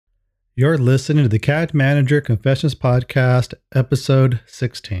You're listening to the CAD Manager Confessions Podcast, episode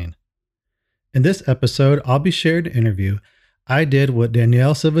 16. In this episode, I'll be sharing an interview I did with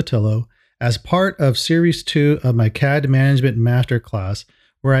Danielle Civitillo as part of Series 2 of my CAD Management Masterclass,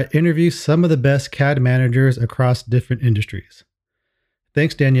 where I interview some of the best CAD managers across different industries.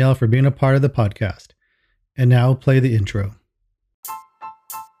 Thanks, Danielle, for being a part of the podcast. And now play the intro.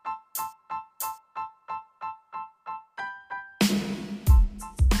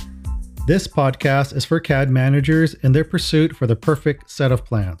 This podcast is for CAD managers in their pursuit for the perfect set of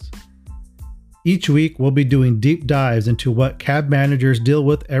plans. Each week, we'll be doing deep dives into what CAD managers deal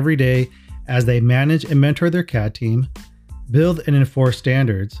with every day as they manage and mentor their CAD team, build and enforce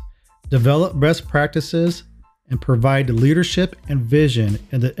standards, develop best practices, and provide leadership and vision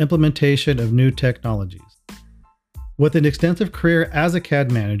in the implementation of new technologies. With an extensive career as a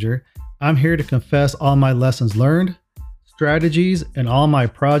CAD manager, I'm here to confess all my lessons learned, strategies, and all my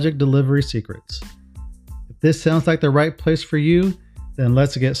project delivery secrets. If this sounds like the right place for you, then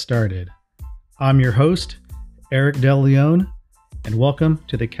let's get started. I'm your host, Eric DeLeon, and welcome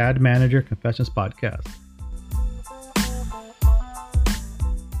to the CAD Manager Confessions Podcast.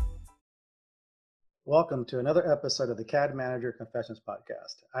 Welcome to another episode of the CAD Manager Confessions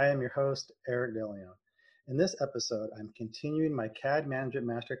Podcast. I am your host, Eric DeLeon. In this episode, I'm continuing my CAD Management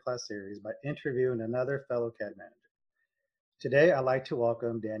Masterclass series by interviewing another fellow CAD manager. Today, I'd like to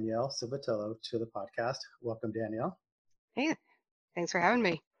welcome Danielle Civitillo to the podcast. Welcome, Danielle. Hey, thanks for having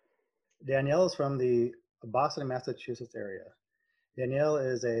me. Danielle is from the Boston, Massachusetts area. Danielle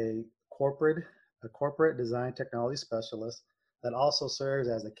is a corporate design technology specialist that also serves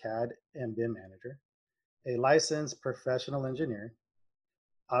as a CAD and BIM manager, a licensed professional engineer,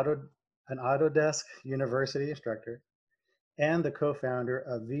 an Autodesk University instructor, and the co-founder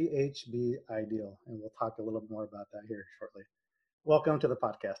of VHB Ideal. And we'll talk a little more about that here shortly. Welcome to the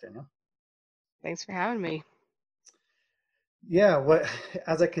podcast, Danielle. Thanks for having me. Yeah,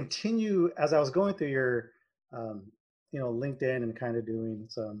 as I was going through your, LinkedIn and kind of doing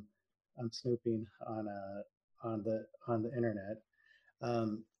some snooping on the internet.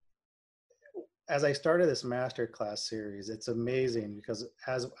 As I started this masterclass series, it's amazing because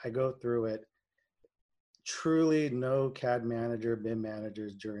as I go through it, truly no CAD manager, BIM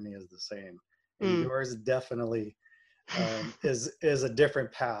manager's journey is the same. And yours definitely is a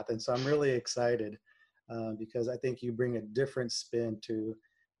different path. And so I'm really excited because I think you bring a different spin to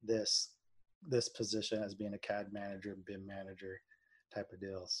this position as being a CAD manager, BIM manager type of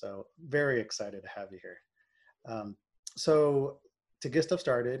deal. So very excited to have you here. So to get stuff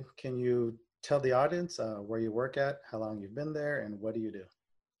started, can you tell the audience where you work at, how long you've been there, and what do you do?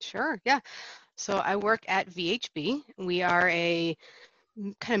 Sure, yeah. So I work at VHB. We are a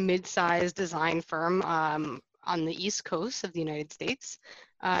kind of mid-sized design firm on the East Coast of the United States.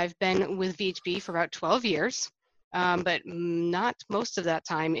 I've been with VHB for about 12 years, but not most of that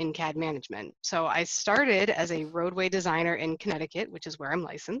time in CAD management. So I started as a roadway designer in Connecticut, which is where I'm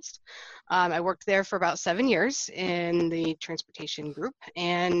licensed. I worked there for about 7 years in the transportation group,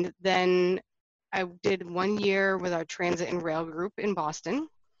 and then I did 1 year with our transit and rail group in Boston.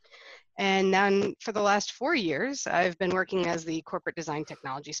 And then for the last 4 years, I've been working as the corporate design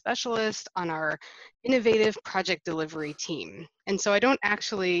technology specialist on our innovative project delivery team. And so I don't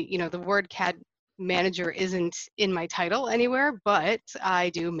actually, the word CAD manager isn't in my title anywhere, but I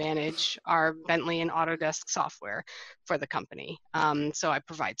do manage our Bentley and Autodesk software for the company. So I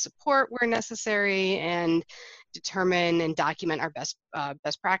provide support where necessary and determine and document our best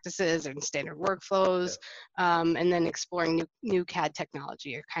practices and standard workflows, and then exploring new CAD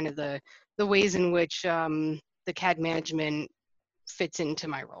technology are kind of the ways in which the CAD management fits into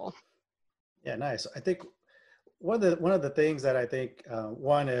my role. Yeah, nice. I think one of the things that I think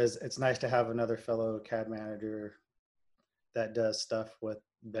one is it's nice to have another fellow CAD manager that does stuff with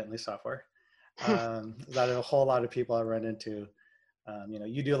Bentley software. Not a whole lot of people I run into.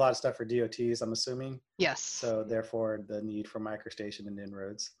 You do a lot of stuff for DOTs, I'm assuming. Yes. So therefore, the need for MicroStation and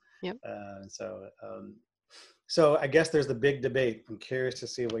inroads. Yep. So I guess there's the big debate. I'm curious to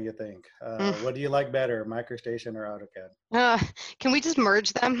see what you think. What do you like better, MicroStation or AutoCAD? Can we just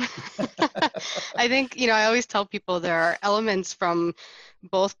merge them? I think, I always tell people there are elements from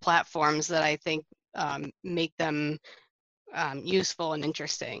both platforms that I think make them useful and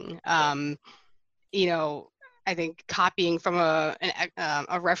interesting. I think copying from a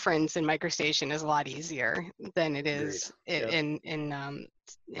reference in MicroStation is a lot easier than it is in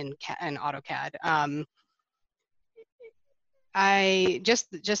AutoCAD. I just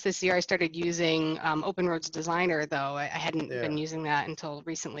this year I started using Open Roads Designer, though I hadn't been using that until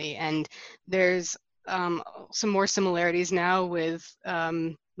recently, and there's some more similarities now with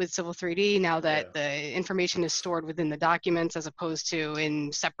with Civil 3D now that Yeah. the information is stored within the documents as opposed to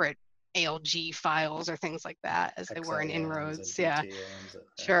in separate ALG files or things like that as they were in XLMs and inroads. Yeah, DTMs.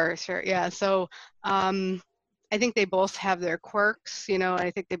 Yeah. sure. Yeah. So I think they both have their quirks, you know, and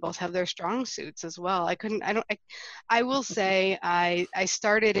I think they both have their strong suits as well. I will say I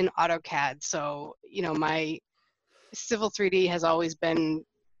started in AutoCAD. So, you know, my Civil 3D has always been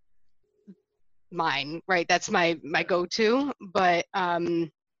mine, right? That's my Yeah. go-to, but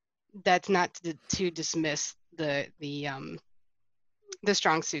that's not to dismiss the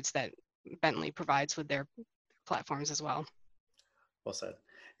strong suits that Bentley provides with their platforms as well. Well said.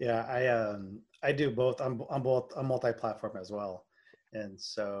 Yeah, I do both. I'm multi-platform as well, and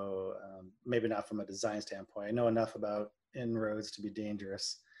so maybe not from a design standpoint. I know enough about inroads to be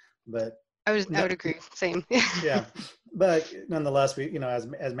dangerous, but I no, would agree. Same. yeah, but nonetheless, we as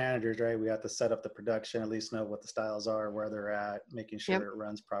managers, right? We have to set up the production, at least know what the styles are, where they're at, making Yep. sure it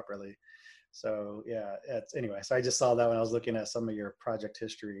runs properly. So yeah, it's anyway. So I just saw that when I was looking at some of your project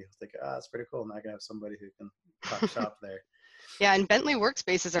history. I was thinking, that's pretty cool. Now I can have somebody who can talk shop there. Yeah, and Bentley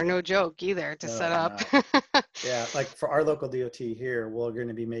workspaces are no joke either to No, set they're up. not. Yeah, like for our local DOT here, we're going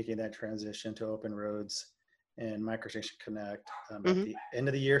to be making that transition to open roads and MicroStation Connect at Hmm. the end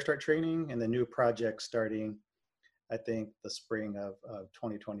of the year, start training, and the new project starting, I think, the spring of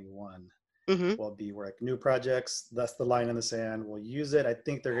 2021 Hmm. will be where like new projects, that's the line in the sand. We'll use it. I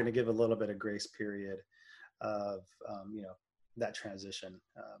think they're going to give a little bit of grace period of, that transition.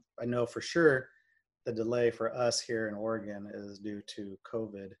 I know for sure the delay for us here in Oregon is due to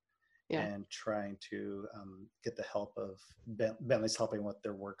COVID Yeah. and trying to get the help of Bentley's helping with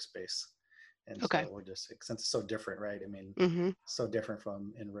their workspace. And Okay. so we're just, since it's so different, right? I mean, Hmm. so different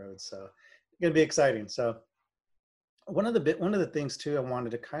from inroads. So it's going to be exciting. So one of the things too, I wanted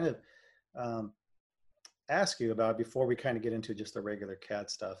to kind of um, ask you about before we kind of get into just the regular CAD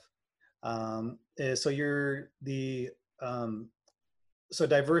stuff is, so um, so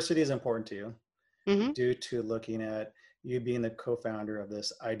diversity is important to you Hmm. due to looking at you being the co-founder of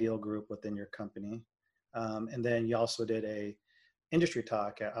this ideal group within your company. And then you also did a industry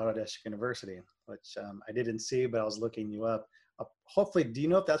talk at Autodesk University, which I didn't see, but I was looking you up. Hopefully, do you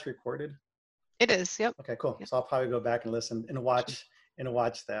know if that's recorded? It is. Yep. Okay, cool. Yep. So I'll probably go back and listen and watch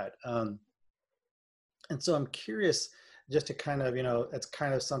that. And so I'm curious, just to kind of, it's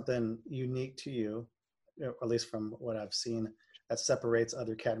kind of something unique to you, at least from what I've seen, that separates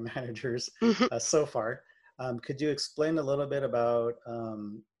other CAD managers Hmm. so far. Could you explain a little bit about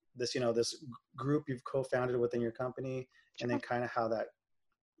this group you've co-founded within your company, and then Sure. kind of how that,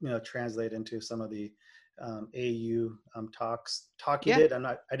 translate into some of the AU talk you Yeah. did?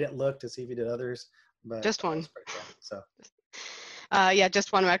 I didn't look to see if you did others, but I Just thought that one. was pretty cool. So Yeah,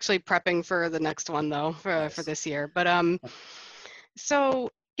 just one. I'm actually prepping for the next one though for nice. this year. But so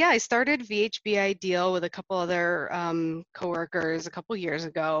yeah, I started VHB Ideal with a couple other coworkers a couple years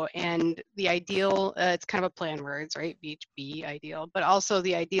ago, and the Ideal, it's kind of a play on words, right? VHB Ideal, but also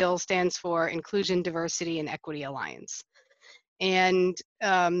the Ideal stands for Inclusion, Diversity, and Equity Alliance, and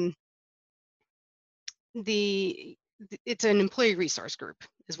it's an employee resource group,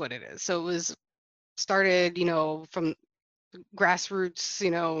 is what it is. So it was started, you know, from grassroots.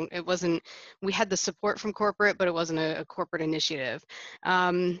 You know, it wasn't, we had the support from corporate, but it wasn't a corporate initiative.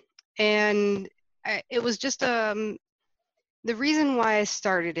 And it was just the reason why I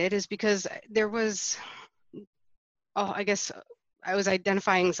started it is because there was, oh, I guess I was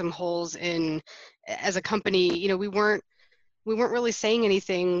identifying some holes in, as a company. You know, we weren't really saying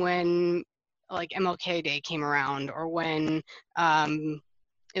anything when like MLK Day came around, or when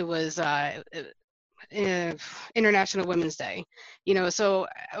it was uh, International Women's Day, you know. So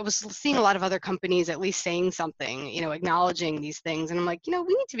I was seeing a lot of other companies at least saying something, you know, acknowledging these things, and I'm like, you know,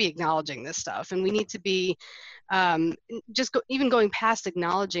 we need to be acknowledging this stuff, and we need to be even going past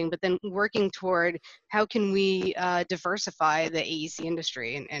acknowledging, but then working toward how can we diversify the AEC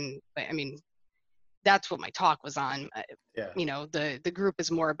industry, and I mean, that's what my talk was on. Yeah. You know, the group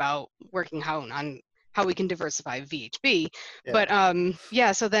is more about working on how we can diversify VHB, Yeah. but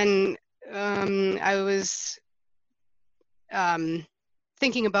yeah. So then I was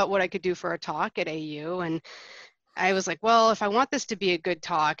thinking about what I could do for a talk at AU, and I was like, well, if I want this to be a good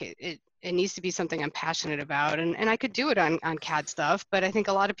talk, it needs to be something I'm passionate about, and I could do it on CAD stuff, but I think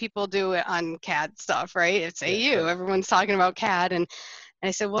a lot of people do it on CAD stuff, right? It's Yeah, AU, sure. everyone's talking about CAD, and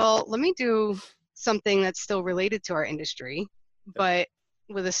I said, well, let me do something that's still related to our industry, Yep. but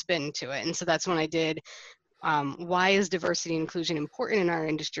with a spin to it. And so that's when I did, why is diversity and inclusion important in our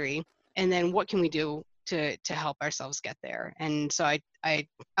industry? And then what can we do to help ourselves get there. And so I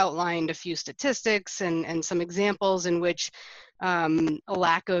outlined a few statistics and some examples in which a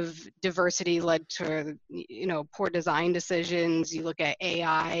lack of diversity led to, you know, poor design decisions. You look at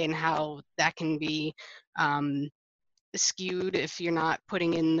AI and how that can be skewed if you're not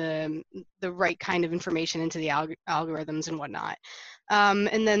putting in the right kind of information into the algorithms and whatnot.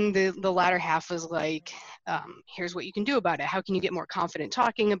 And then the latter half was like, here's what you can do about it. How can you get more confident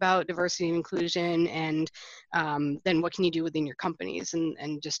talking about diversity and inclusion? And then what can you do within your companies?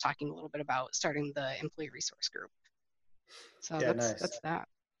 And just talking a little bit about starting the employee resource group. So Yeah, that's nice. that.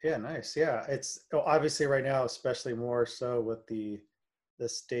 Yeah, nice. Yeah, it's obviously right now, especially more so with the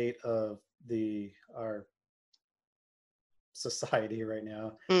state of our society right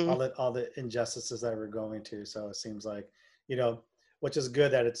now, Mm, all the injustices that we're going to. So it seems like, you know, which is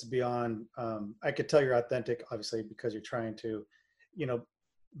good that it's beyond. I could tell you're authentic, obviously, because you're trying to, you know,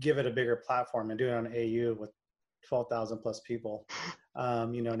 give it a bigger platform and do it on AU with 12,000 plus people.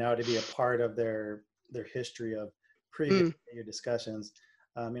 You know, now to be a part of their history of previous mm, AU discussions,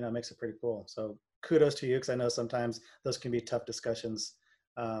 you know, it makes it pretty cool. So kudos to you, because I know sometimes those can be tough discussions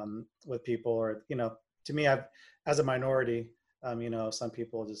with people, or, you know, to me, I've, as a minority, you know, some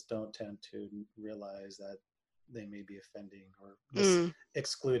people just don't tend to realize that they may be offending or mm,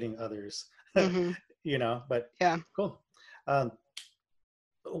 excluding others, mm-hmm. you know, but Yeah. cool. Um,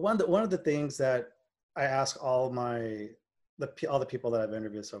 one of the things that I ask all all the people that I've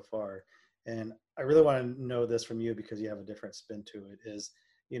interviewed so far, and I really want to know this from you because you have a different spin to it, is,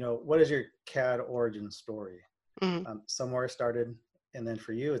 you know, what is your CAD origin story? Mm-hmm. Somewhere started, and then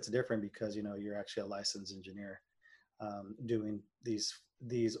for you, it's different because, you know, you're actually a licensed engineer, doing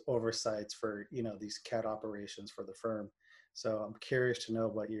these oversights for, you know, these CAD operations for the firm. So I'm curious to know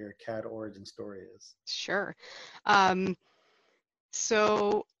what your CAD origin story is. Sure.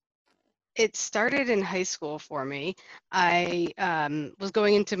 So it started in high school for me. I was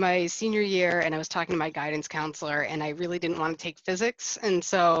going into my senior year and I was talking to my guidance counselor, and I really didn't want to take physics. And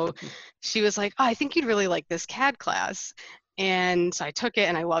so she was like, oh, I think you'd really like this CAD class. And so I took it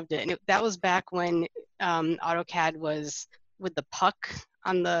and I loved it. And that was back when AutoCAD was with the puck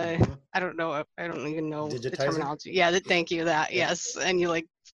on the, Mm-hmm. I don't know, I don't even know the Digitizer. terminology. Yeah, thank you, that, Yeah. yes. And you like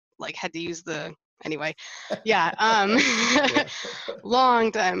had to use the, anyway, yeah. Yeah.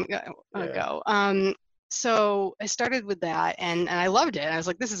 Long time Yeah. ago. So I started with that, and I loved it. I was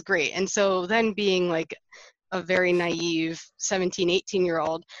like, this is great. And so then, being like a very naive 17,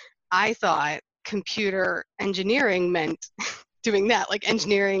 18-year-old, I thought computer engineering meant doing that, like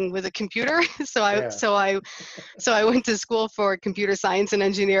engineering with a computer. So I Yeah. so I so I went to school for computer science and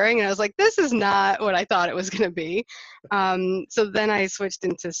engineering, and I was like, this is not what I thought it was going to be. So then I switched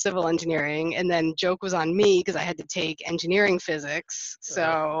into civil engineering, and then joke was on me because I had to take engineering physics.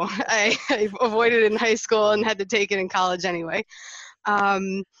 So I avoided it in high school and had to take it in college anyway.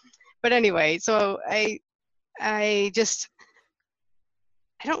 But anyway, so I just,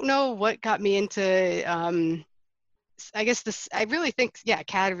 I don't know what got me into I guess this, I really think, yeah,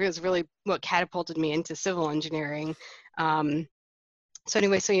 CAD was really what catapulted me into civil engineering. Um, so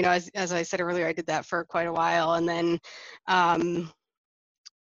anyway, so, you know, as I said earlier, I did that for quite a while. And then,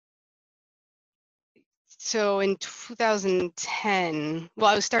 so in 2010,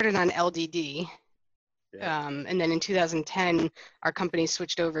 well, I was started on LDD. Yeah. And then in 2010, our company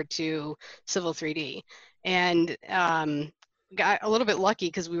switched over to Civil 3D. And got a little bit lucky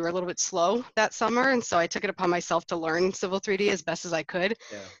because we were a little bit slow that summer. And so I took it upon myself to learn Civil 3D as best as I could.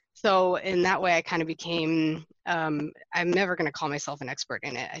 Yeah. So in that way, I kind of became, I'm never going to call myself an expert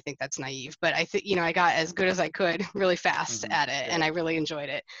in it. I think that's naive, but I think, you know, I got as good as I could really fast Mm-hmm. at it, and Yeah. I really enjoyed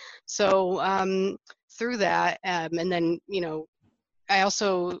it. So through that, and then, you know, I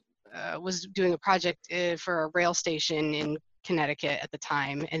also was doing a project for a rail station in Connecticut at the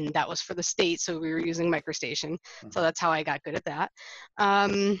time, and that was for the state, so we were using MicroStation. So Mm-hmm. that's how I got good at that.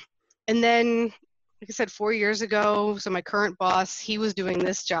 And then, like I said, 4 years ago, so my current boss, he was doing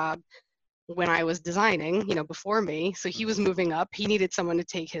this job when I was designing, you know, before me. So he was Mm-hmm. moving up. He needed someone to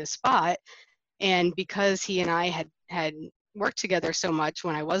take his spot, and because he and I had worked together so much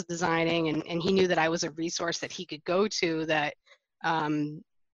when I was designing, and he knew that I was a resource that he could go to that um,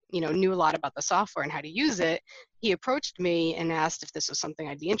 you know, knew a lot about the software and how to use it, he approached me and asked if this was something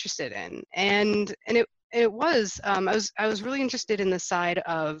I'd be interested in. And it was, I was really interested in the side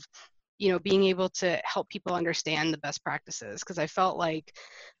of, you know, being able to help people understand the best practices, because I felt like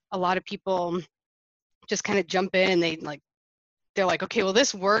a lot of people just kind of jump in and they're like, okay, well,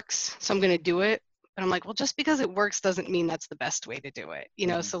 this works, so I'm going to do it. But I'm like, well, just because it works doesn't mean that's the best way to do it, you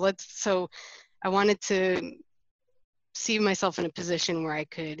know. Mm-hmm. So I wanted to see myself in a position where I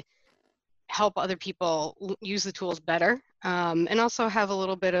could help other people use the tools better, and also have a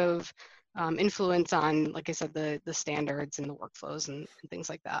little bit of influence on, like I said, the standards and the workflows and things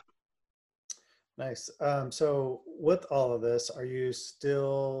like that. Nice. So with all of this, are you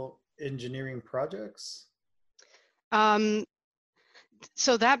still engineering projects?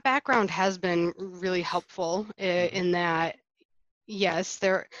 So that background has been really helpful in that, yes,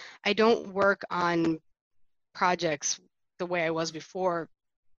 I don't work on projects the way I was before,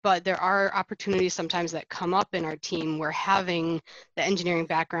 but there are opportunities sometimes that come up in our team where having the engineering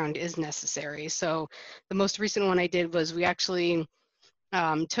background is necessary. So the most recent one I did was we actually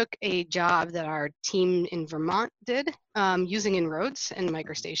took a job that our team in Vermont did using En-ROADS and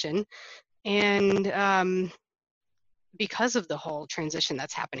MicroStation. And because of the whole transition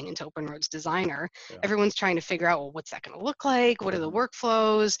that's happening into OpenRoads Designer, everyone's trying to figure out, well, what's that going to look like? What are the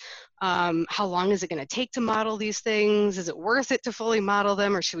workflows? How long is it going to take to model these things? Is it worth it to fully model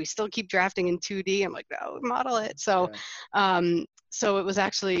them, or should we still keep drafting in 2D? I'm like, no, model it. So, so it was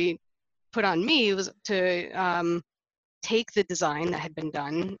actually put on me was to take the design that had been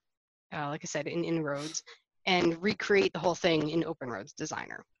done, like I said, in En-ROADS, and recreate the whole thing in OpenRoads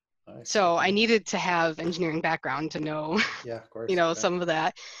Designer. So I needed to have engineering background to know, of course, you know, some of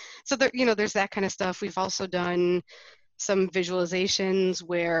that. So there, you know, there's that kind of stuff. We've also done some visualizations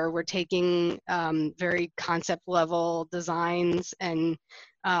where we're taking very concept level designs and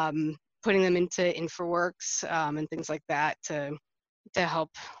putting them into InfraWorks and things like that to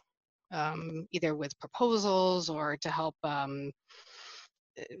help either with proposals or to help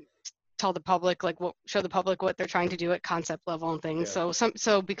tell the public, like, show the public what they're trying to do at concept level and things.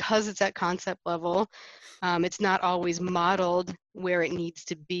 So because it's at concept level, it's not always modeled where it needs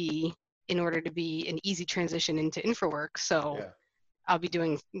to be in order to be an easy transition into InfraWorks. So I'll be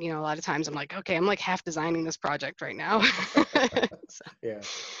doing, you know, a lot of times I'm like, okay, I'm like half designing this project right now.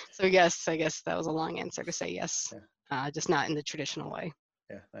 So yes, I guess that was a long answer to say yes, just not in the traditional way.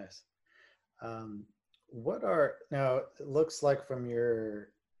 Yeah, nice. What are, now it looks like from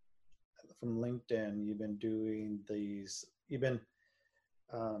LinkedIn, you've been doing these, you've been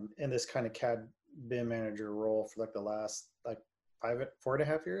in this kind of CAD BIM manager role for like the last like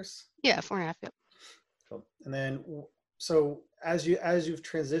 4.5 years? Yeah, 4.5, yeah. Cool. And then, so as you've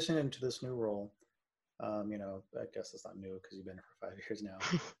transitioned into this new role, you know, I guess it's not new because you've been here for 5 years now,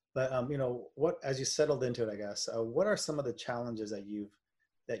 but you know, as you settled into it, I guess, what are some of the challenges that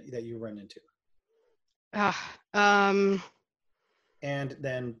you run into? And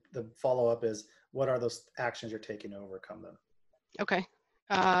then the follow-up is, what are those actions you're taking to overcome them? Okay.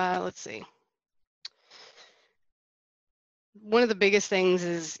 Let's see. One of the biggest things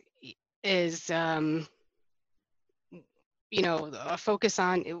is you know, a focus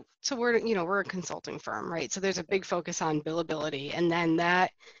on, so we're a consulting firm, right? So there's a big focus on billability, and then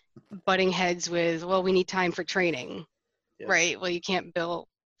that butting heads with, well, we need time for training, right? Well, you can't bill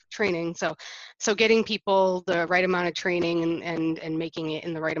training. So getting people the right amount of training and making it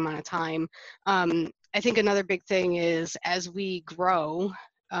in the right amount of time. I think another big thing is, as we grow,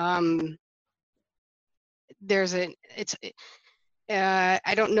 I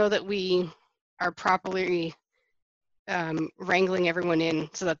don't know that we are properly wrangling everyone in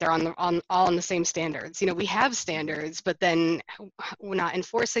so that they're all on the same standards. You know, we have standards, but then we're not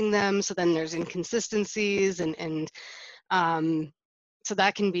enforcing them. So then there's inconsistencies and so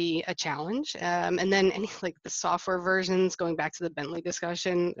that can be a challenge. And then like the software versions, going back to the Bentley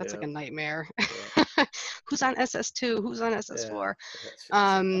discussion, that's like a nightmare. Who's on SS2? Who's on SS4?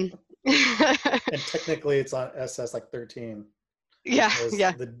 And technically it's on SS like 13.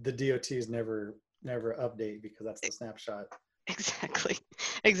 The DOTs never update because that's the snapshot.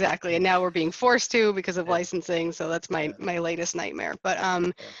 Exactly. And now we're being forced to because of licensing. So that's my latest nightmare. But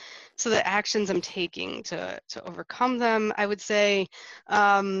so the actions I'm taking to overcome them, I would say,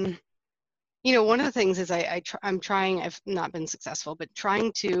 you know, one of the things is I'm trying, I've not been successful, but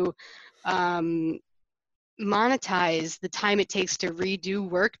trying to monetize the time it takes to redo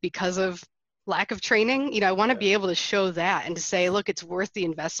work because of lack of training. You know, I want to be able to show that and to say, look, it's worth the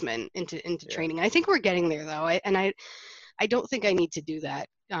investment into training. And I think we're getting there though. I don't think I need to do that.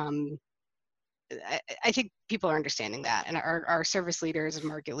 I think people are understanding that, and our service leaders and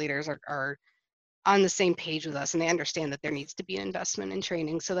market leaders are on the same page with us, and they understand that there needs to be an investment in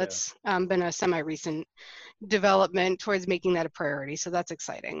training. So that's been a semi-recent development towards making that a priority. So that's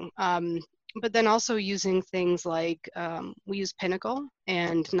exciting. But then also using things like we use Pinnacle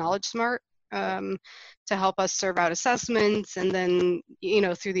and KnowledgeSmart to help us serve out assessments, and then, you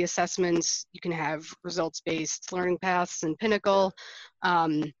know, through the assessments you can have results-based learning paths in Pinnacle.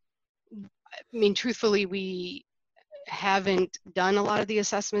 I mean, truthfully, we haven't done a lot of the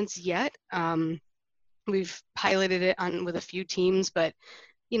assessments yet. We've piloted it on with a few teams, but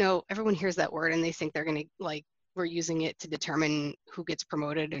everyone hears that word and they think they're going to we're using it to determine who gets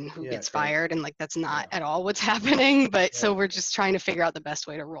promoted and who gets fired, and that's not at all what's happening. But so we're just trying to figure out the best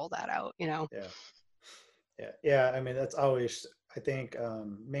way to roll that out. Yeah. I mean, that's always, I think,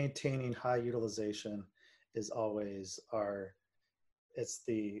 maintaining high utilization is always it's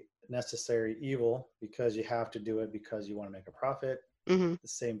the necessary evil, because you have to do it because you want to make a profit. Mm-hmm. At the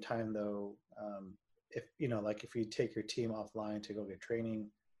same time, though, if if you take your team offline to go get training,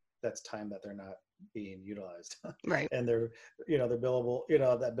 that's time that they're not being utilized. Right. And they're billable,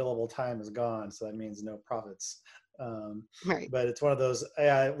 that billable time is gone. So that means no profits. Right. But it's one of those,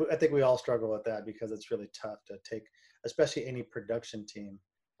 I think we all struggle with that, because it's really tough to take, especially any production team,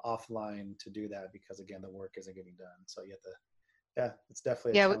 offline to do that, because again, the work isn't getting done. So you have to, it's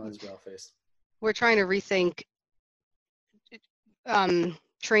definitely a challenge we all face. We're trying to rethink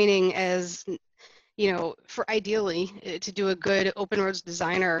training as, for ideally to do a good open roads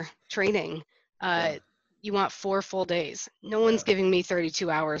designer training, you want 4 full days. No one's giving me 32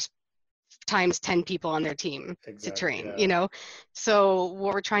 hours times 10 people on their team to train, So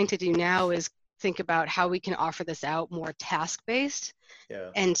what we're trying to do now is think about how we can offer this out more task-based.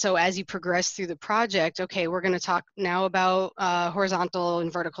 And so as you progress through the project, okay, we're going to talk now about horizontal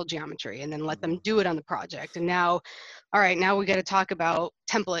and vertical geometry, and then let them do it on the project. And now, all right, now we got to talk about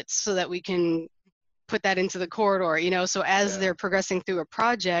templates so that we can put that into the corridor, so as they're progressing through a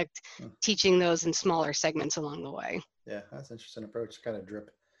project, teaching those in smaller segments along the way. Yeah, that's an interesting approach, kind of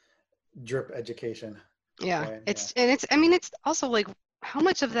drip education. Yeah, right? It's also how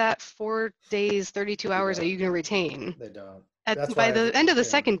much of that 4 days, 32 hours are you going to retain? They don't. By the end of the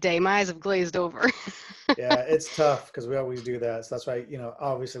second day, my eyes have glazed over. Yeah, it's tough, because we always do that. So that's why,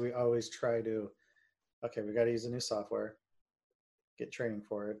 obviously we always try to, okay, we got to use a new software, get training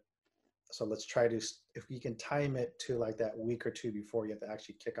for it. So let's try to, if we can time it to that week or two before you have to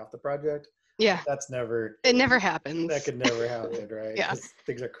actually kick off the project. Yeah. It never happens. That could never happen, right? Yeah. Because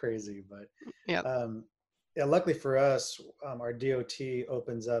things are crazy. But yeah, luckily for us, our DOT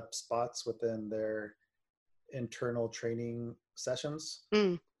opens up spots within their internal training sessions.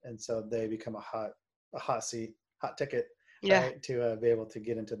 And so they become a hot ticket, right? To be able to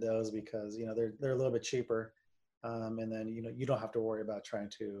get into those, because, they're a little bit cheaper. And then, you don't have to worry about trying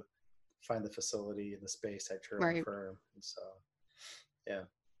to find the facility and the space at your own firm. And so, yeah.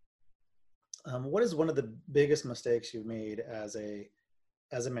 What is one of the biggest mistakes you've made as a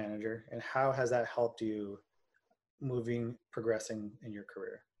manager, and how has that helped you progressing in your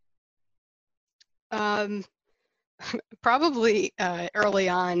career? Probably early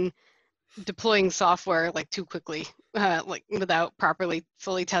on, deploying software too quickly, without properly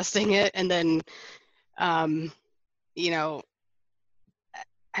fully testing it. And then,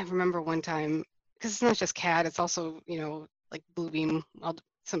 I remember one time, because it's not just CAD, it's also, Bluebeam.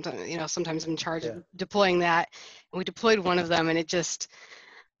 Sometimes I'm in charge of deploying that. And we deployed one of them, and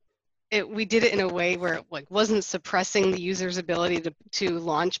we did it in a way where it wasn't suppressing the user's ability to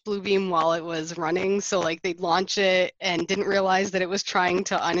launch Bluebeam while it was running. So they'd launch it and didn't realize that it was trying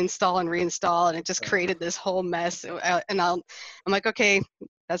to uninstall and reinstall, and it just created this whole mess. And I'm like, okay,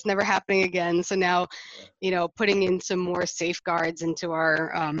 that's never happening again. So now, putting in some more safeguards into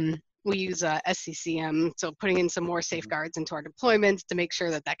our, we use SCCM, so putting in some more safeguards into our deployments to make sure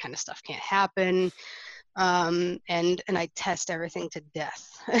that kind of stuff can't happen. And I test everything to death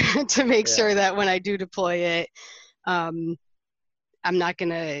to make sure that when I do deploy it, I'm not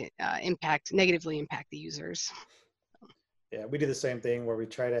going to negatively impact the users. Yeah, we do the same thing, where we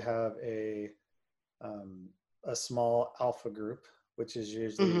try to have a small alpha group, which is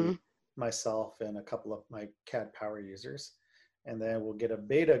usually myself and a couple of my CAD power users, and then we'll get a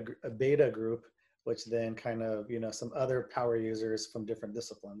beta group, which then kind of some other power users from different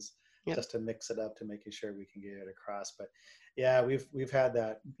disciplines. Just to mix it up, to making sure we can get it across. But yeah, we've had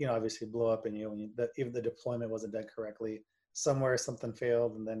that, obviously blow up in when even the deployment wasn't done correctly. Somewhere something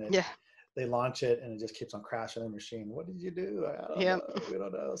failed, and then they launch it, and it just keeps on crashing the machine. What did you do? I don't know. We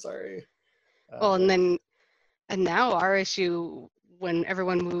don't know. Sorry. Well, and now our issue, when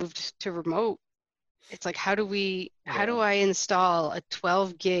everyone moved to remote, it's how do I install a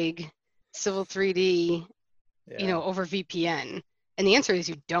 12 gig Civil 3D, over VPN? And the answer is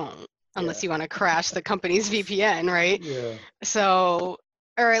you don't, unless you want to crash the company's VPN, right? Yeah. So,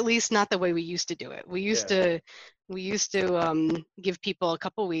 or at least not the way we used to do it. We used to give people a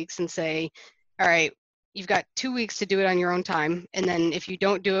couple weeks and say, all right, you've got 2 weeks to do it on your own time. And then if you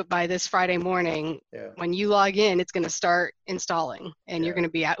don't do it by this Friday morning, when you log in, it's going to start installing, and you're going to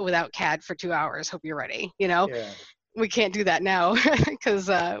be without CAD for 2 hours. Hope you're ready, we can't do that now because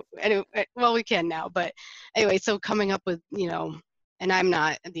anyway, well, we can now, but anyway, so coming up with, and I'm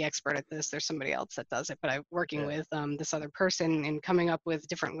not the expert at this, there's somebody else that does it, but I'm working with this other person and coming up with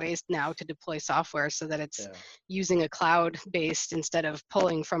different ways now to deploy software so that it's using a cloud based instead of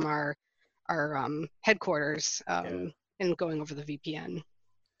pulling from our headquarters and going over the VPN.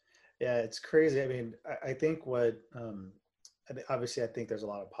 Yeah, it's crazy. I mean, I think what obviously I think there's a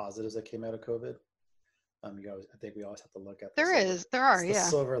lot of positives that came out of COVID. I think we always have to look at the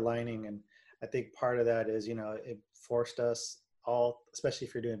silver lining, and I think part of that is, it forced us all, especially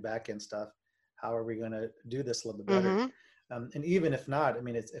if you're doing back end stuff, how are we going to do this a little bit better? And even if not, I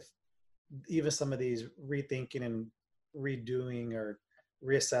mean, if even some of these rethinking and redoing or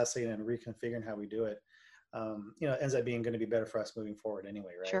reassessing and reconfiguring how we do it, ends up being going to be better for us moving forward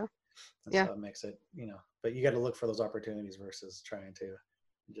anyway, right? Sure. And so it makes it, but you got to look for those opportunities versus trying to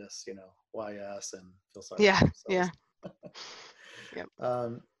just, why us and feel sorry for ourselves. Yep.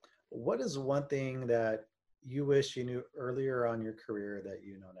 What is one thing that you wish you knew earlier on your career that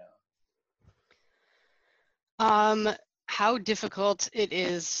you know now? How difficult it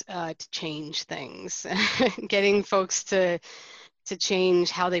is to change things. Getting folks to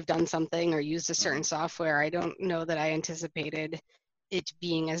change how they've done something or used a certain software. I don't know that I anticipated it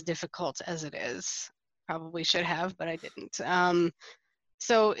being as difficult as it is. Probably should have, but I didn't.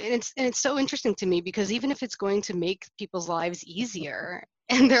 So it's so interesting to me because even if it's going to make people's lives easier,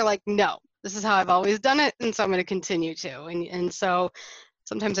 and they're like, no, this is how I've always done it, and so I'm going to continue to. And so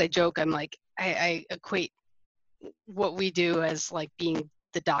sometimes I joke, I'm like, I equate what we do as like being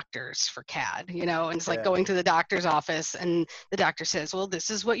the doctors for CAD, and it's like going to the doctor's office and the doctor says, well, this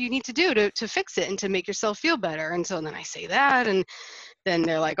is what you need to do to fix it and to make yourself feel better. And so then I say that, and then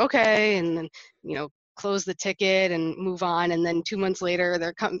they're like, okay, and then, close the ticket and move on. And then 2 months later,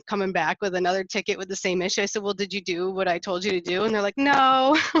 they're coming back with another ticket with the same issue. I said, well, did you do what I told you to do? And they're like,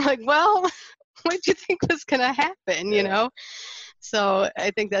 no. I'm like, well, what do you think was going to happen, So I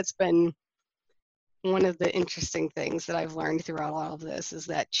think that's been one of the interesting things that I've learned throughout all of this is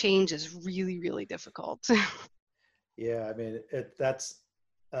that change is really, really difficult. Yeah, I mean,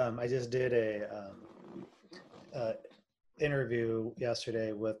 I just did a interview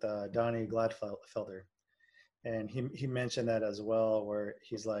yesterday with Donnie Gladfelder, and he mentioned that as well, where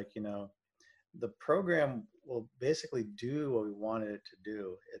he's like, the program will basically do what we wanted it to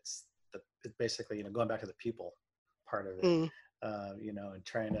do. It's basically, going back to the people part of it, and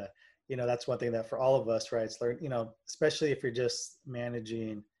trying to, that's one thing that for all of us, right, it's learn, especially if you're just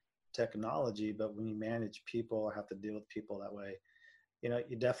managing technology, but when you manage people or have to deal with people that way,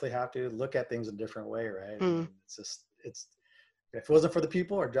 you definitely have to look at things a different way, right? I mean, if it wasn't for the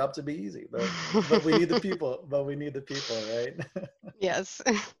people, our jobs would be easy, but we need the people, right? Yes.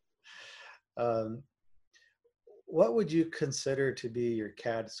 What would you consider to be your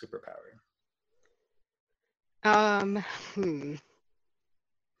CAD superpower?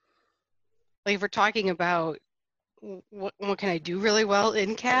 Like if we're talking about what can I do really well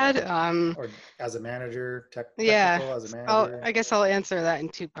in CAD? Or as a manager, technical as a manager? I guess I'll answer that in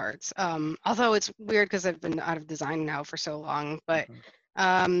two parts. Although it's weird because I've been out of design now for so long, but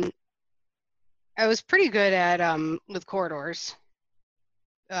I was pretty good at with corridors,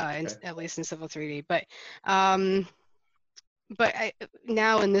 at least in Civil 3D. But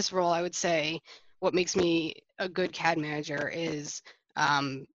now in this role, I would say what makes me a good CAD manager is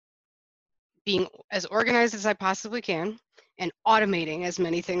being as organized as I possibly can and automating as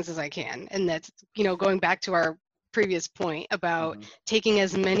many things as I can. And that's, going back to our previous point about taking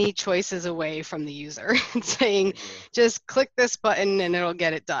as many choices away from the user and saying, just click this button and it'll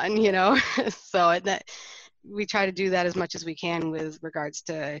get it done, So that we try to do that as much as we can with regards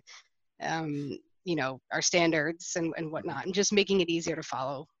to, our standards and whatnot, and just making it easier to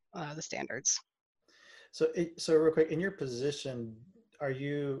follow the standards. So real quick, in your position, are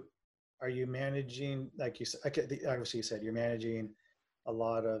you managing, like you said, obviously you said you're managing a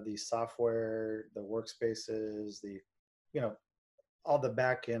lot of the software, the workspaces, all the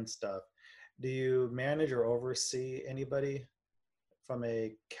back end stuff. Do you manage or oversee anybody from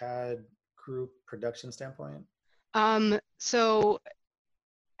a CAD group production standpoint? So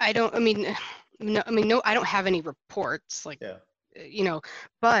I don't, no, I don't have any reports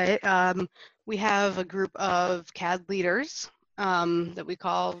but we have a group of CAD leaders that we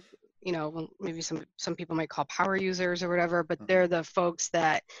call, maybe some people might call power users or whatever, but they're the folks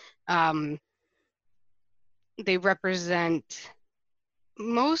that they represent.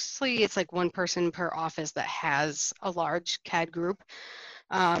 Mostly it's like one person per office that has a large CAD group.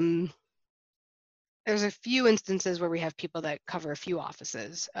 there's a few instances where we have people that cover a few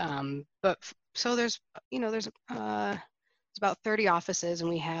offices. So there's, there's it's about 30 offices, and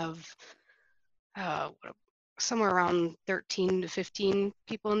we have uh, somewhere around 13 to 15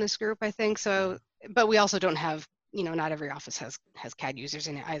 people in this group, I think. So, but we also don't have, not every office has CAD users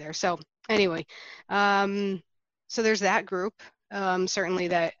in it either. So anyway, so there's that group. Certainly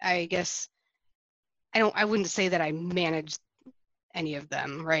that, I guess, I wouldn't say that I manage any of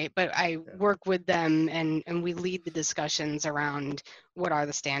them, right? But I work with them, and we lead the discussions around what are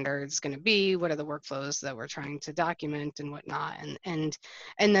the standards going to be, what are the workflows that we're trying to document and whatnot. And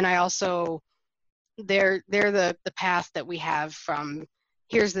then I also, they're the path that we have from,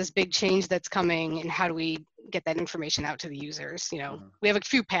 here's this big change that's coming, and how do we get that information out to the users. We have a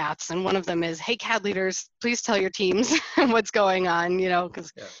few paths, and one of them is, hey, CAD leaders, please tell your teams what's going on,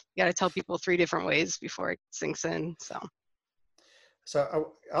 because you got to tell people 3 different ways before it sinks in. So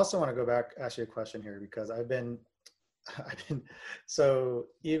I also want to go back, ask you a question here, because so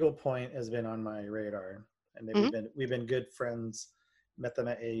Eagle Point has been on my radar, and we've been good friends. Met them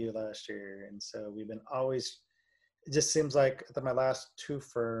at AU last year, and so we've been always. It just seems like at my last 2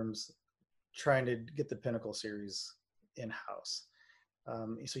 firms, trying to get the Pinnacle series in house.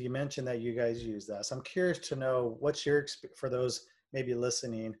 So you mentioned that you guys use that. So I'm curious to know what's your for those maybe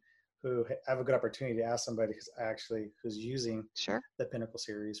listening who have a good opportunity to ask somebody who's using the Pinnacle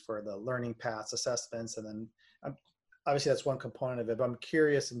series for the learning paths assessments, and then obviously that's one component of it. But I'm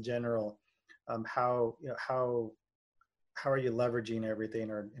curious in general, how are you leveraging everything,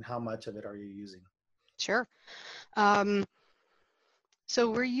 and how much of it are you using? Sure. So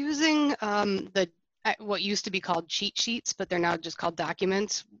we're using what used to be called cheat sheets, but they're now just called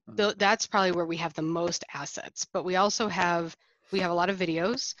documents. That's probably where we have the most assets. But we also have a lot of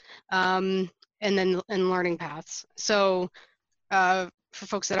videos, and learning paths. So for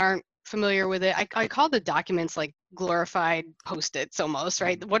folks that aren't familiar with it, I call the documents like glorified Post-its almost,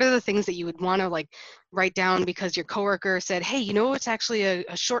 right? What are the things that you would want to like write down because your coworker said, hey, it's actually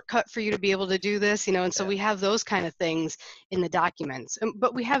a shortcut for you to be able to do this, and so we have those kind of things in the documents.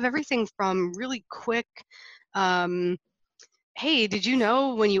 But we have everything from really quick, hey, did you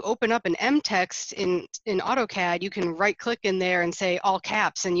know when you open up an M text in AutoCAD, you can right click in there and say all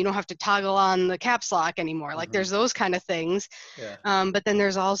caps, and you don't have to toggle on the caps lock anymore. Like there's those kind of things. But then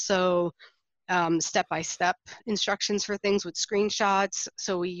there's also step-by-step instructions for things with screenshots.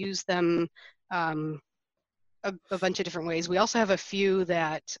 So we use them a bunch of different ways. We also have a few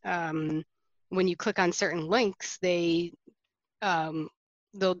that when you click on certain links, they'll,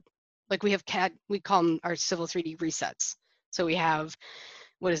 like we have CAD, we call them our Civil 3D resets. So we have,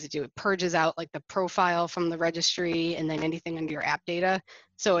 what does it do? It purges out like the profile from the registry and then anything under your app data.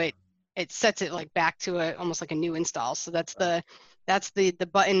 So it sets it like back to almost like a new install. So that's the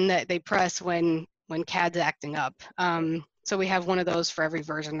button that they press when CAD's acting up. So we have one of those for every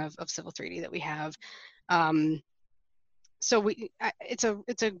version of Civil 3D that we have. So it's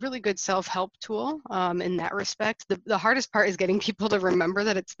a really good self-help tool in that respect. The hardest part is getting people to remember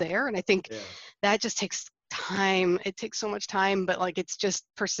that it's there, and I think that just takes time. It takes so much time, but like it's just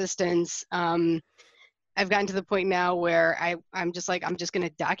persistence. I've gotten to the point now where I'm just going to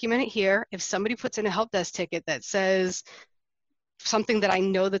document it here. If somebody puts in a help desk ticket that says something that I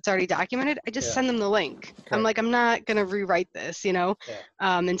know that's already documented, I just send them the link. I'm like, I'm not going to rewrite this,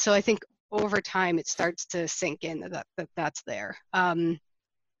 And so I think over time it starts to sink in that's there. But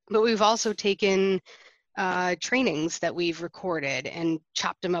we've also taken trainings that we've recorded and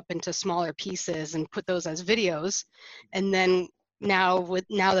chopped them up into smaller pieces and put those as videos. And then now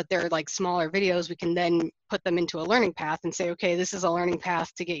that they're like smaller videos, we can then put them into a learning path and say, okay, this is a learning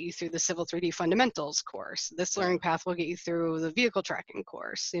path to get you through the Civil 3D Fundamentals course. This learning path will get you through the vehicle tracking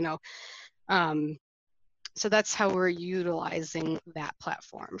course, So that's how we're utilizing that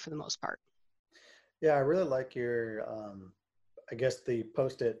platform for the most part. Yeah, I really like your, I guess the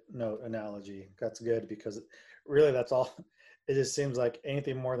Post-it note analogy. That's good, because really that's all. It just seems like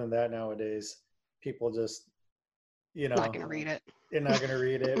anything more than that nowadays, people just, not going to read it. You're not going to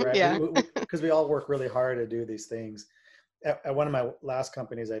read it, right? Yeah. Because we all work really hard to do these things. At one of my last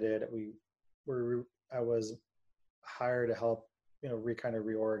companies I did, I was hired to help, kind of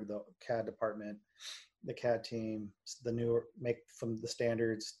reorg the CAD department, the CAD team, make from the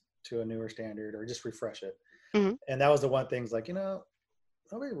standards to a newer standard, or just refresh it. And that was the one thing, like,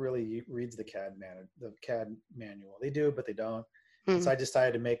 nobody really reads the CAD manual. They do, but they don't. And so I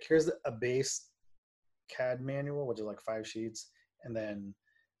decided to here's a base CAD manual, which is like 5 sheets, and then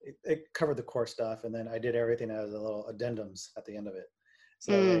it covered the core stuff, and then I did everything as a little addendums at the end of it.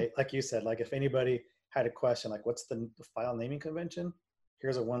 So that way, like you said, like if anybody had a question, like what's the file naming convention,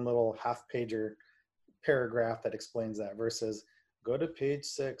 here's a one little half pager paragraph that explains that versus go to page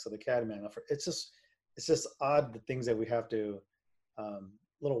 6 of the CAD manual. It's just odd, the things that we have to,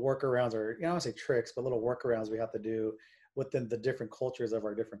 little workarounds, or I don't want to say tricks, but little workarounds we have to do within the different cultures of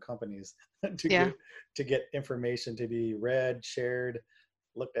our different companies Yeah. to get information to be read, shared,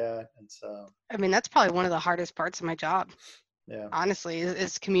 looked at. And so, I mean, that's probably one of the hardest parts of my job, yeah. honestly,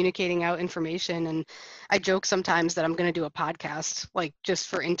 is communicating out information. And I joke sometimes that I'm going to do a podcast, like just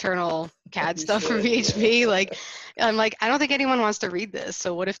for internal CAD You stuff for should, VHB. yeah. Like, I'm like, I don't think anyone wants to read this.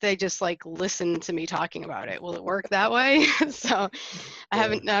 So what if they just like listen to me talking about it? Will it work that way? So I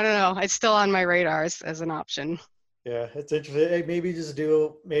don't know. It's still on my radar as an option. Yeah, it's interesting. Hey, maybe just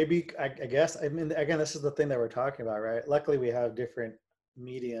do, I guess, I mean, again, this is the thing that we're talking about, right? Luckily, we have different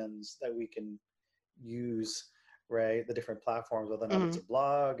mediums that we can use, right? The different platforms, whether or not it's a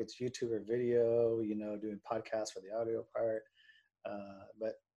blog, it's YouTube or video, doing podcasts for the audio part.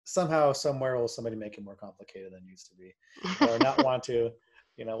 But somehow, somewhere, will somebody make it more complicated than it needs to be, or not want to,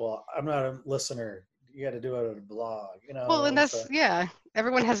 well, I'm not a listener. You got to do it on a blog, Well, and and so, that's, yeah,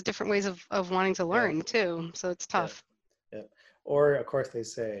 everyone has different ways of wanting to yeah, learn too. So it's yeah, tough. yeah. Or of course they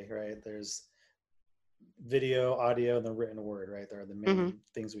say, right, there's video, audio, and the written word, right? They're the main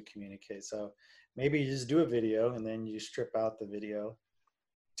things we communicate. So maybe you just do a video and then you strip out the video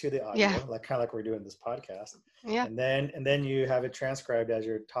to the Yeah. audio, like kind of like we're doing this podcast. Yeah. And then you have it transcribed as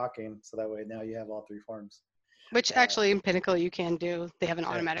you're talking. So that way now you have all three forms. Which actually in Pinnacle you can do. They have an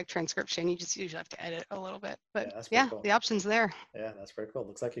Yeah. automatic transcription. You just usually have to edit a little bit. But Yeah, that's pretty cool. the option's there. Yeah, that's pretty cool.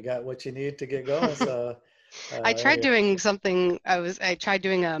 Looks like you got what you need to get going. So I tried doing something. I tried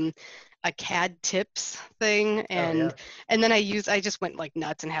doing a CAD tips thing, and then I just went like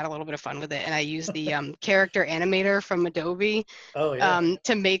nuts and had a little bit of fun with it. And I used the character animator from Adobe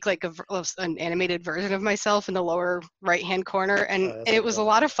to make like an animated version of myself in the lower right hand corner. And it was a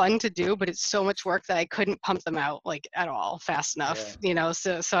lot of fun to do, but it's so much work that I couldn't pump them out like at all fast enough.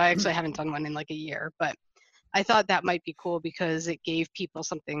 So I actually haven't done one in like a year, but I thought that might be cool because it gave people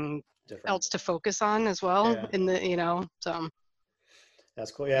something else to focus on as well in the, so. That's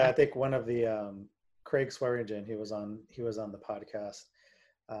cool. Yeah, I think one of the Craig Swearingen, he was on the podcast,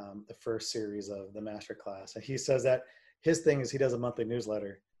 the first series of the Masterclass, and he says that his thing is he does a monthly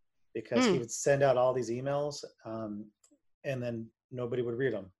newsletter because he would send out all these emails, and then nobody would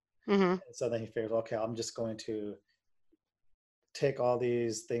read them. And so then he figures, okay, I'm just going to take all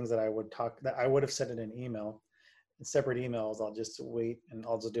these things that I would have sent in an email, in separate emails. I'll just wait and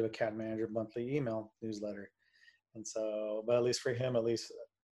I'll just do a CAD Manager monthly email newsletter. And so, but at least for him,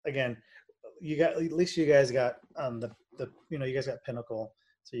 again, you guys got you guys got Pinnacle,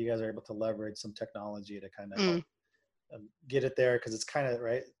 so you guys are able to leverage some technology to kind of help get it there, because it's kind of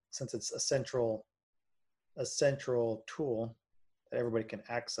right, since it's a central tool that everybody can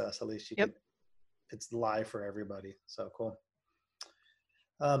access. At least it's live for everybody. So cool.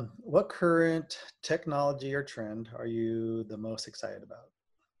 What current technology or trend are you the most excited about?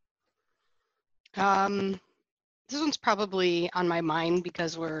 This one's probably on my mind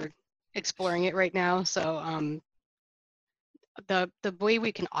because we're exploring it right now. So the way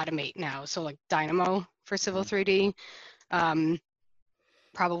we can automate now, so like Dynamo for Civil 3D,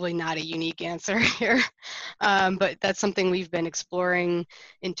 probably not a unique answer here, but that's something we've been exploring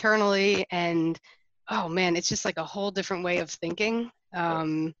internally, and oh man, it's just like a whole different way of thinking,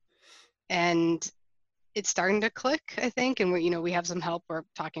 and it's starting to click, I think, and we have some help. We're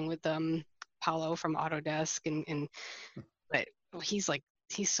talking with Paulo from Autodesk, but he's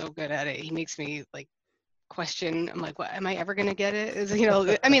so good at it. He makes me like question. I'm like, what, am I ever gonna get it?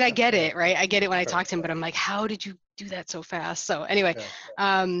 I mean, I get it, right? I get it when I talk to him, but I'm like, how did you do that so fast? So anyway,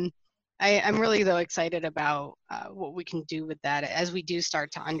 I'm really though excited about what we can do with that as we do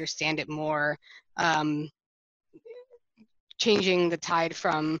start to understand it more, changing the tide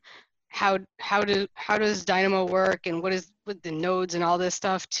from how does Dynamo work and what is with the nodes and all this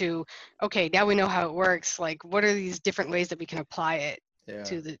stuff to, okay, now we know how it works. Like, what are these different ways that we can apply it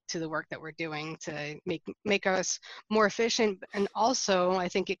to the work that we're doing to make us more efficient? And also, I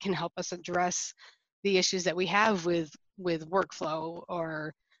think it can help us address the issues that we have with workflow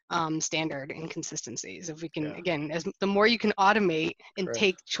or standard inconsistencies. If we can, again, the more you can automate and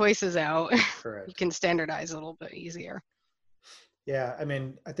take choices out, you can standardize a little bit easier. Yeah, I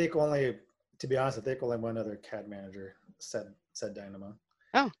mean, to be honest, I think only one other CAD manager said Dynamo.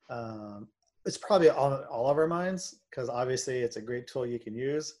 Oh. It's probably on all of our minds because obviously it's a great tool you can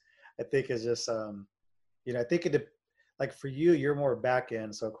use. I think it's just, I think like for you, you're more back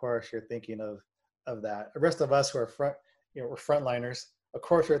end, so of course you're thinking of that. The rest of us who are we're frontliners. Of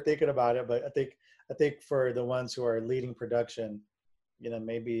course we're thinking about it, but I think for the ones who are leading production,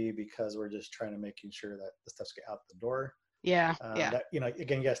 maybe because we're just trying to making sure that the stuff's get out the door. Yeah. That,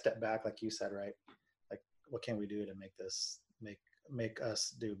 again, you got to step back, like you said, right? Like, what can we do to make this make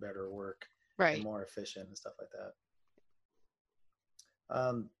us do better work and Right. more efficient and stuff like that.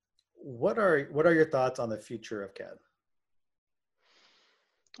 What are your thoughts on the future of CAD?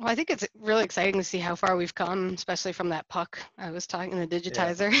 Well, I think it's really exciting to see how far we've come, especially from that puck I was talking, the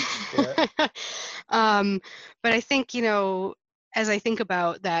digitizer. Yeah. But I think, as I think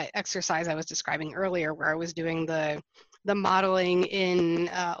about that exercise I was describing earlier, where I was doing the modeling in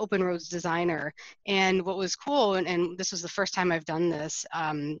Open Roads Designer, and what was cool, and this was the first time I've done this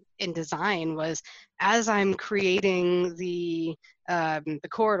in design, was as I'm creating the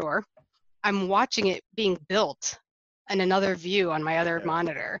corridor, I'm watching it being built in another view on my other Yeah.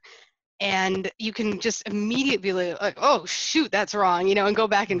 monitor, and you can just immediately be like, oh shoot, that's wrong, and go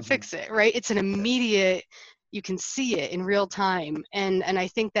back and fix it, right? It's an immediate, you can see it in real time, and I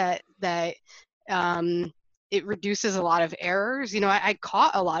think that it reduces a lot of errors. I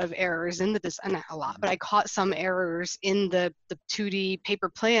caught a lot of errors in the design, not a lot, but I caught some errors in the 2D paper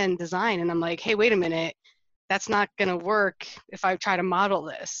plan design, and I'm like, hey, wait a minute, that's not going to work if I try to model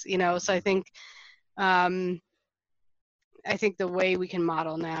this, so I think the way we can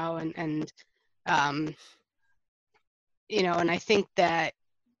model now, and I think that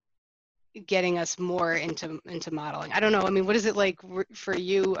getting us more into modeling. I don't know. I mean, what is it like for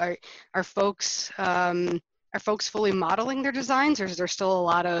you? Are folks fully modeling their designs, or is there still a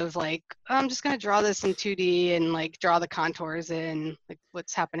lot of like, oh, I'm just going to draw this in 2D and like draw the contours in? Like,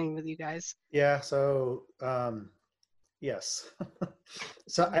 what's happening with you guys? Yeah. So yes.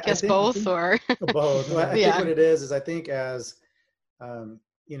 So I Guess think both, or both. Well, I think yeah. what it is I think as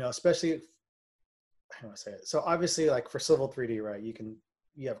especially, how do I say it? So obviously, like for Civil 3D, right?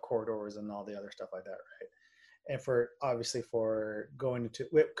 You have corridors and all the other stuff like that, right? And for obviously for going into,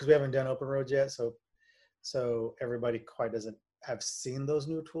 because we haven't done Open Roads yet, so everybody quite doesn't have seen those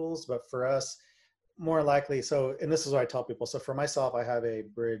new tools. But for us, more likely, so, and this is what I tell people. So for myself, I have a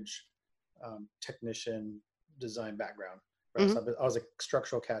bridge technician design background, right? Mm-hmm. So I was a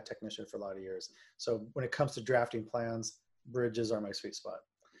structural CAD technician for a lot of years. So when it comes to drafting plans, bridges are my sweet spot.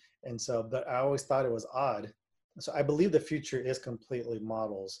 And so, but I always thought it was odd. So I believe the future is completely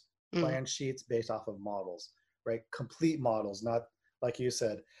models, plan sheets based off of models, right? Complete models, not like you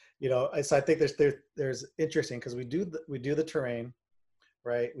said. So I think there's interesting, because we do the terrain,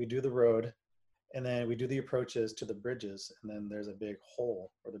 right? We do the road, and then we do the approaches to the bridges, and then there's a big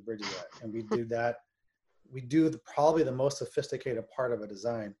hole where the bridge is at, and we do that. We do probably the most sophisticated part of a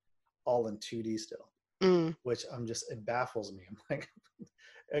design all in 2D still, which it baffles me. I'm like,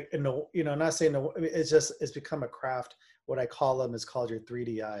 not saying no, I mean, it's become a craft. What I call them is called your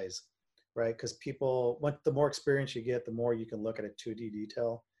 3D eyes, right? Because the more experience you get, the more you can look at a 2D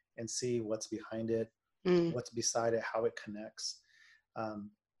detail and see what's behind it, what's beside it, how it connects.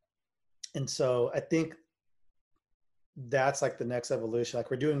 And so I think that's like the next evolution.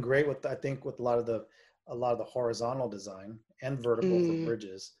 Like we're doing great with a lot of the horizontal design and vertical for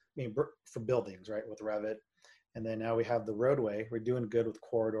bridges. I mean, for buildings, right? With Revit. And then now we have the roadway. We're doing good with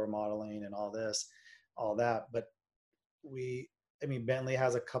corridor modeling and all that. But Bentley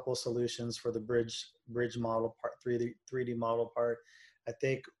has a couple of solutions for the bridge model part, 3D model part. I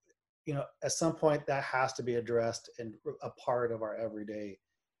think, at some point that has to be addressed and a part of our everyday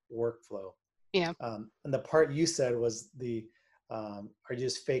workflow. Yeah. And the part you said was are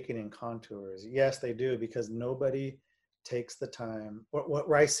just faking in contours. Yes, they do, because nobody takes the time.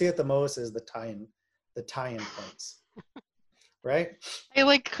 Where I see it the most is the tie-in points, right?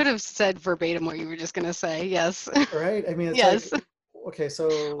 I could have said verbatim what you were just gonna say. Yes. Right. I mean, it's yes. like, okay,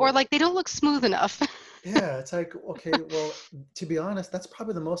 so, or they don't look smooth enough. yeah, it's like, okay, well, to be honest, that's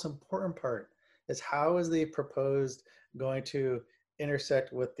probably the most important part, is how is the proposed going to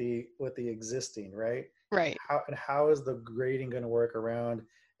intersect with the existing, right? Right. How is the grading going to work around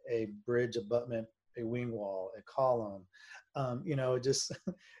a bridge abutment, a wing wall, a column? Just,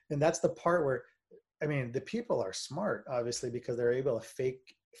 and that's the part where, the people are smart, obviously, because they're able to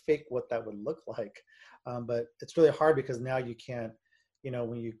fake what that would look like. But it's really hard, because now you can't,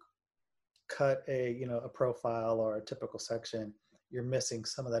 when you cut a profile or a typical section, you're missing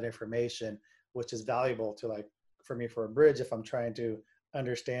some of that information, which is valuable to, like, for me, for a bridge, if I'm trying to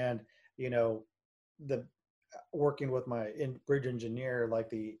understand, the working with my bridge engineer, like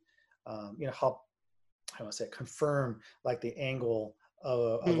the, help, I want to say, confirm like the angle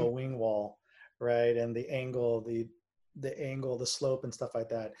of a wing wall, right? And the angle, the slope and stuff like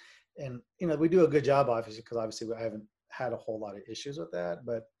that. And, we do a good job, obviously, because obviously I haven't had a whole lot of issues with that.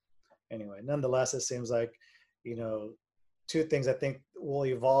 But anyway, nonetheless, it seems like, two things I think will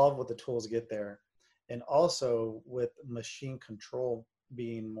evolve with the tools get there, and also with machine control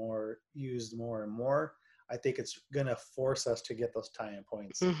being more used more and more. I think it's going to force us to get those tie-in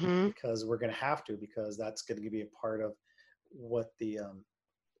points Mm-hmm. because we're going to have to, because that's going to be a part of what the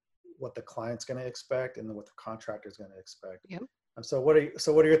client's going to expect and what the contractor's going to expect. Yep. So what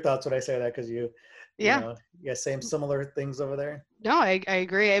are your thoughts when I say that? Because you Yeah. know, you guys same similar things over there? No, I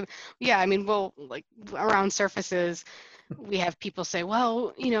agree. Yeah, I mean, well, like around surfaces, we have people say,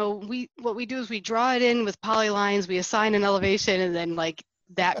 well, what we do is we draw it in with polylines, we assign an elevation, and then like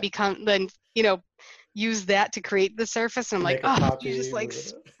that become then use that to create the surface. And I'm like, Make a oh, you just copy, move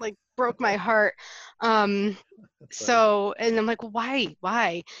it up. like broke my heart. Um, That's funny. so, and I'm like, well,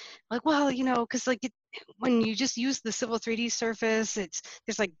 why? Like, well, because like when you just use the Civil 3D surface,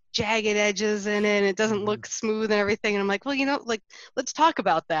 there's like jagged edges in it, and it doesn't Hmm. look smooth and everything. And I'm like, well, like let's talk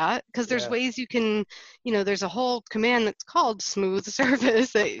about that, because there's Yeah, ways you can, there's a whole command that's called smooth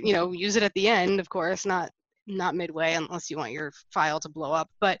surface that use it at the end, of course, not midway, unless you want your file to blow up.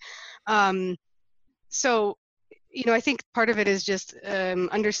 But so I think part of it is just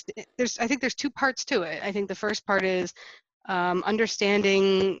understand. I think there's two parts to it. I think the first part is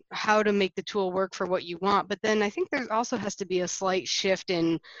understanding how to make the tool work for what you want. But then I think there also has to be a slight shift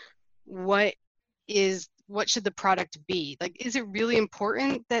in what should the product be. Like, is it really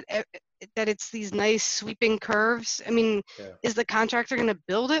important that it's these nice sweeping curves? I mean, yeah, is the contractor going to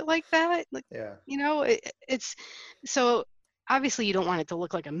build it like that? Like, yeah, it's so obviously you don't want it to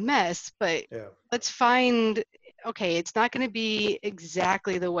look like a mess, but yeah, let's find, okay, it's not going to be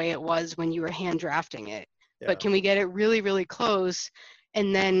exactly the way it was when you were hand drafting it, but yeah. can we get it really, really close,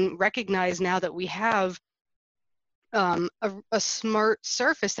 and then recognize now that we have a smart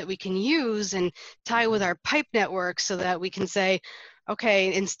surface that we can use and tie with Hmm. our pipe network, so that we can say,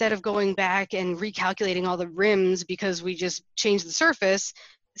 okay, instead of going back and recalculating all the rims because we just changed the surface,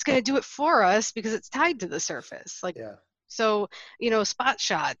 it's going to do it for us because it's tied to the surface. Like, Yeah, so, spot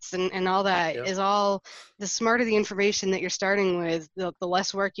shots and all that yep, is all, the smarter the information that you're starting with, the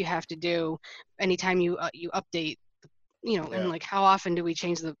less work you have to do anytime you update, and yeah, like how often do we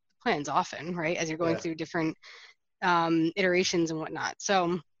change the plans? Often, right? As you're going yeah. through different iterations and whatnot.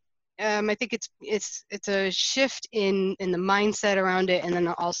 So I think it's a shift in the mindset around it, and then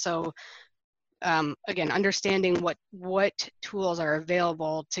also again understanding what tools are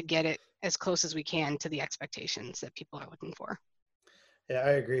available to get it as close as we can to the expectations that people are looking for. Yeah,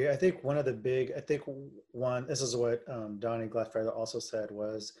 I agree. I think one of the big, I think one, this is what Donnie Gladfelder also said,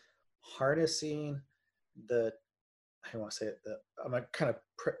 was harnessing the, I want to say it, I'm kind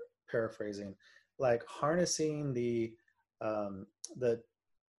of paraphrasing, like harnessing um, the,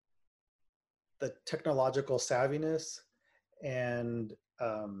 the technological savviness and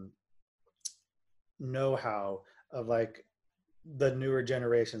know-how of like the newer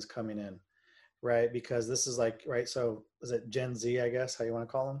generations coming in, right? Because this is like, right, so is it Gen Z, I guess, how you want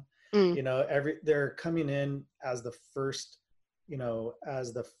to call them? Mm, They're coming in as the first,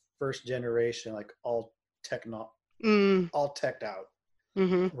 as the first generation, like mm, all teched out,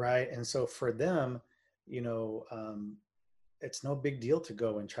 mm-hmm. right? And so for them, you know um, it's no big deal to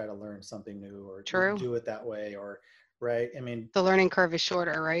go and try to learn something new or True. do it that way, or right, I mean, The learning curve is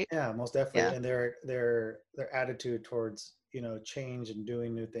shorter, right? yeah, most definitely. Yeah. And their attitude towards change and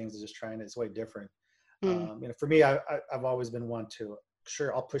doing new things is just trying, it's way different. Mm, For me, I've always been one to,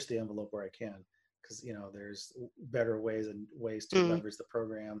 sure, I'll push the envelope where I can, because there's better ways and ways to mm, leverage the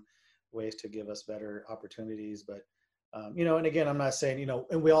program, ways to give us better opportunities. But and again, I'm not saying,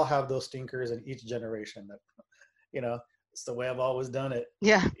 and we all have those stinkers in each generation that, you know it's the way I've always done it,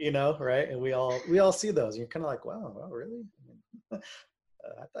 yeah. right? And we all see those. You're kind of like, wow, really? I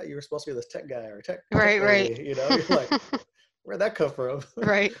thought you were supposed to be this tech guy or tech Right. Right. lady. You're like, where'd that come from?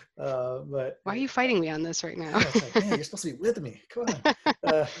 Right. But Why are you fighting me on this right now? yeah, it's like, man, you're supposed to be with me. Come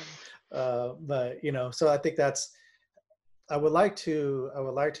on. But so I think that's. I would like to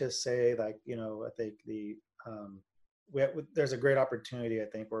say, like, I think um, there's a great opportunity. I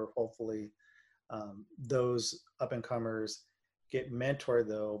think where hopefully those up and comers get mentored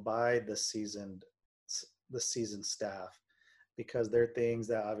though by the seasoned staff, because there are things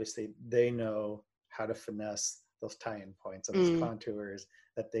that obviously they know how to finesse those tie-in points and those Mm, contours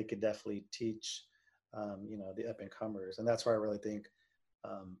that they could definitely teach, the up and comers. And that's why I really think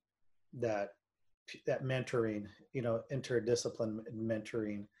um, that that mentoring, interdiscipline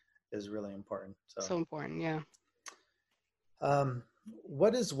mentoring is really important. So, so important. Yeah. um,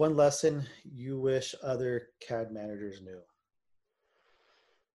 what is one lesson you wish other CAD managers knew?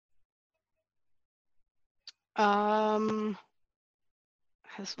 Um,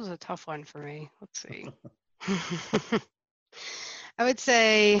 this was a tough one for me. Let's see. I would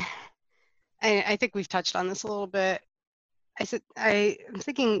say, I think we've touched on this a little bit. I'm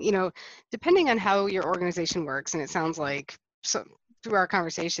thinking, depending on how your organization works, and it sounds like through our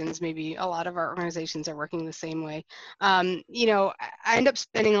conversations, maybe a lot of our organizations are working the same way. I end up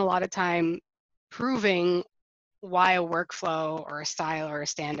spending a lot of time proving why a workflow or a style or a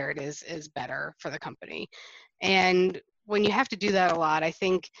standard is better for the company. And when you have to do that a lot, I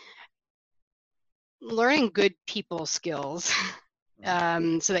think learning good people skills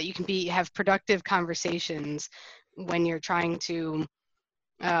so that you can have productive conversations when you're trying to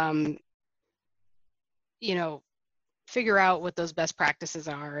figure out what those best practices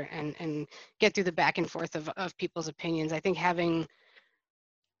are and get through the back and forth of people's opinions. I think I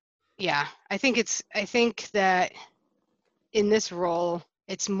think that in this role,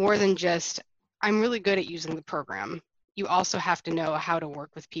 it's more than just, I'm really good at using the program. You also have to know how to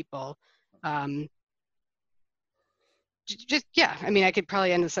work with people. I mean, I could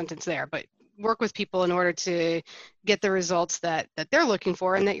probably end the sentence there, but work with people in order to get the results that they're looking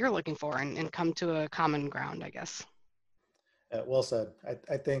for and that you're looking for, and come to a common ground, I guess. Well said.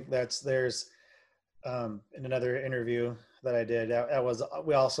 I think there's in another interview that I did,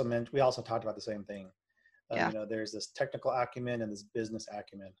 we also talked about the same thing. There's this technical acumen and this business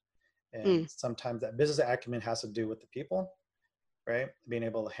acumen. And sometimes that business acumen has to do with the people, right? Being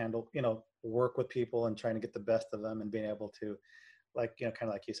able to handle, work with people and trying to get the best of them, and being able to, kind of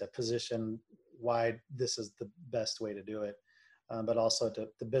like you said, position why this is the best way to do it. But also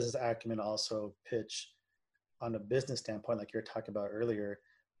the business acumen also pitch on a business standpoint, like you were talking about earlier,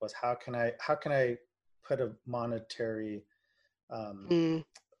 was how can I put a monetary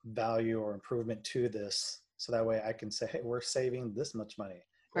value or improvement to this, so that way I can say, hey, we're saving this much money,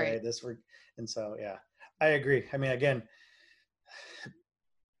 right? And so, yeah, I agree. I mean, again,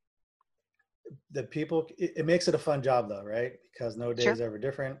 the people, it makes it a fun job though, right? Because no day is ever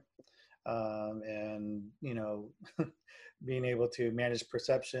different. And, being able to manage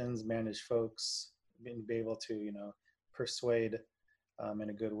perceptions, manage folks, and be able to, persuade in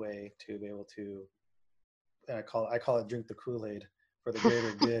a good way, to be able to, and I call it drink the Kool-Aid for the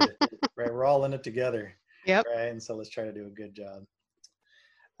greater good, right? We're all in it together. Yep. Right. And so let's try to do a good job.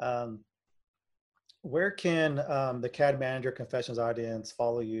 Where can the CAD Manager Confessions audience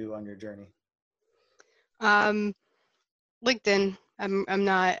follow you on your journey? LinkedIn.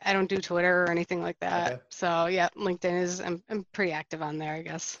 I don't do Twitter or anything like that. Okay. So yeah, LinkedIn is, I'm pretty active on there, I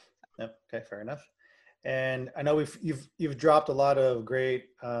guess. Yep. Okay, fair enough. And I know you've dropped a lot of great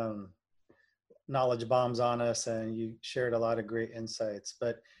knowledge bombs on us, and you shared a lot of great insights,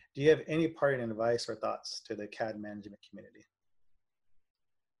 but do you have any parting advice or thoughts to the CAD management community?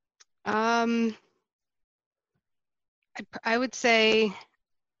 I would say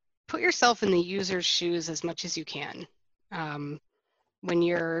put yourself in the user's shoes as much as you can. When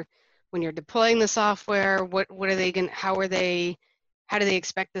you're deploying the software, what are they going? How do they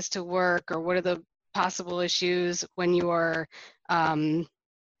expect this to work, or what are the possible issues when you're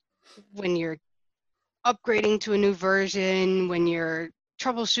upgrading to a new version, when you're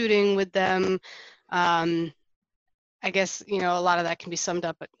troubleshooting with them? I guess, a lot of that can be summed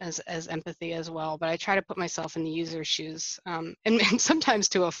up as empathy as well, but I try to put myself in the user's shoes, and sometimes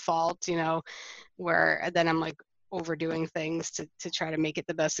to a fault, where then I'm like overdoing things to try to make it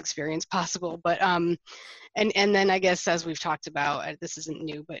the best experience possible. But and then I guess, as we've talked about, this isn't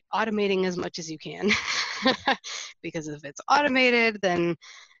new, but automating as much as you can, because if it's automated, then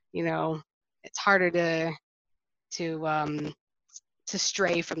it's harder to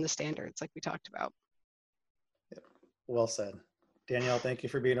stray from the standards like we talked about. Well said. Danielle, thank you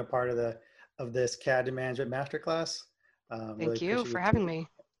for being a part of this CAD Management Masterclass. Thank you for having me.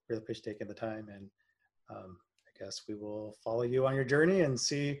 Really appreciate taking the time, and I guess we will follow you on your journey and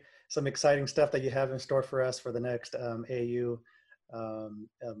see some exciting stuff that you have in store for us for the next AU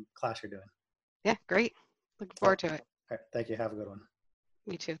class you're doing. Yeah, great. Looking forward to it. All right, thank you. Have a good one.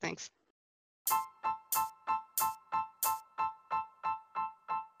 You too. Thanks.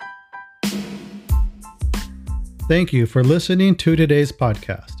 Thank you for listening to today's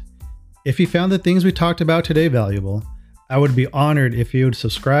podcast. If you found the things we talked about today valuable, I would be honored if you would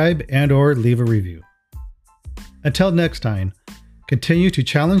subscribe and/or leave a review. Until next time, continue to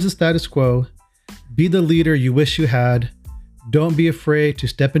challenge the status quo, be the leader you wish you had, don't be afraid to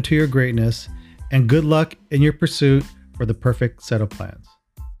step into your greatness, and good luck in your pursuit for the perfect set of plans.